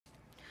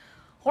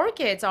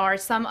Orchids are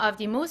some of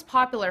the most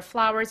popular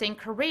flowers in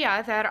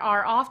Korea that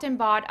are often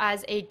bought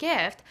as a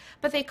gift,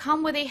 but they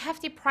come with a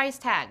hefty price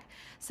tag.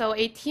 So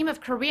a team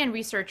of Korean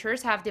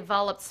researchers have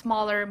developed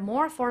smaller,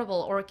 more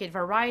affordable orchid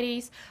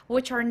varieties,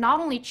 which are not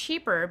only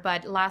cheaper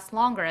but last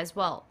longer as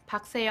well.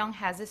 Park Se-young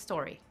has this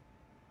story.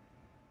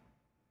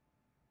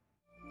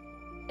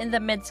 In the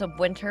midst of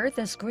winter,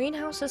 this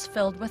greenhouse is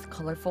filled with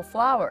colorful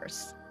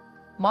flowers.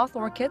 Moth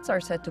orchids are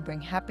said to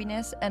bring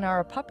happiness and are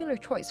a popular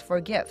choice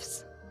for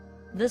gifts.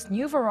 This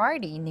new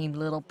variety, named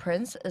Little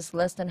Prince, is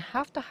less than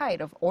half the height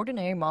of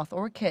ordinary moth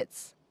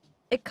orchids.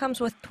 It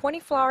comes with 20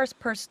 flowers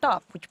per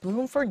stalk, which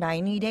bloom for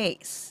 90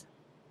 days.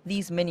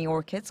 These mini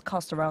orchids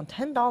cost around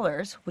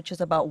 $10, which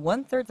is about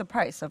one-third the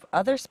price of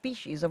other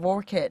species of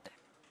orchid.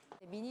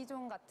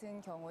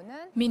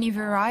 Mini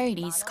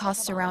varieties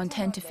cost around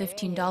 $10 to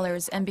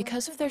 $15, and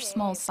because of their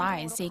small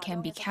size, they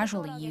can be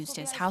casually used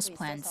as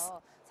houseplants.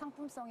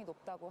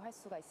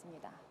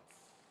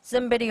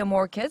 Cymbidium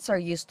orchids are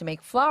used to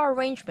make flower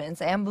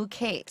arrangements and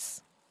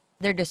bouquets.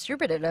 They're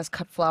distributed as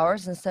cut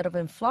flowers instead of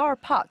in flower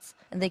pots,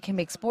 and they can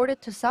be exported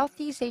to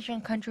Southeast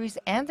Asian countries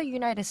and the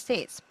United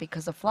States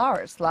because the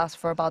flowers last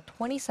for about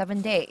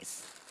 27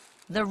 days.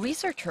 The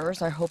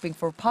researchers are hoping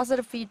for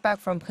positive feedback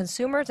from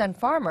consumers and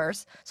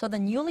farmers so the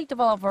newly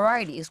developed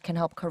varieties can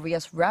help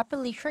Korea's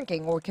rapidly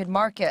shrinking orchid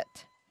market.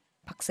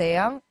 Park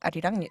Se-young,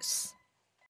 Arirang News.